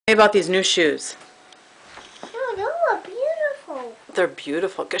Tell me about these new shoes. Oh, those are beautiful. They're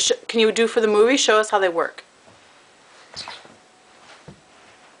beautiful. Can you do for the movie? Show us how they work.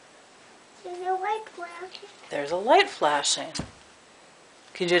 There's a light flashing. There's a light flashing.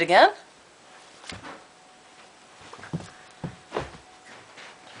 Can you do it again?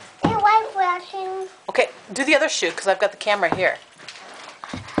 There's light flashing. Okay, do the other shoe because I've got the camera here.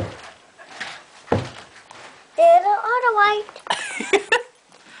 There's another light.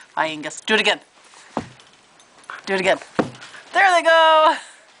 Hi, Angus. Do it again. Do it again. There they go.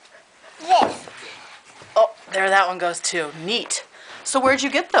 This. Oh, there that one goes too. Neat. So where'd you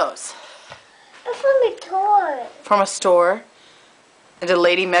get those? It's from the toy. From a store. And a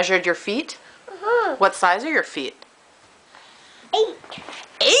lady measured your feet? Uh-huh. What size are your feet? 8.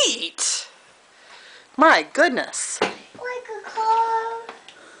 8? My goodness. Like a car.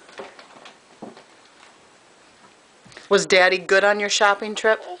 Was Daddy good on your shopping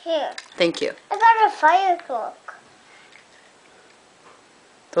trip? Here. Thank you. I got a fire truck.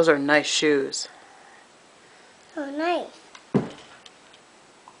 Those are nice shoes. Oh, nice.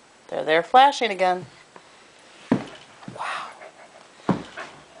 They're flashing again. Wow.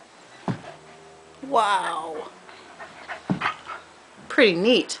 Wow. Pretty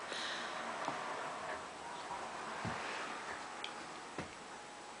neat.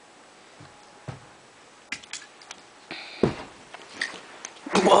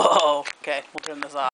 Whoa. Okay, we'll turn this off.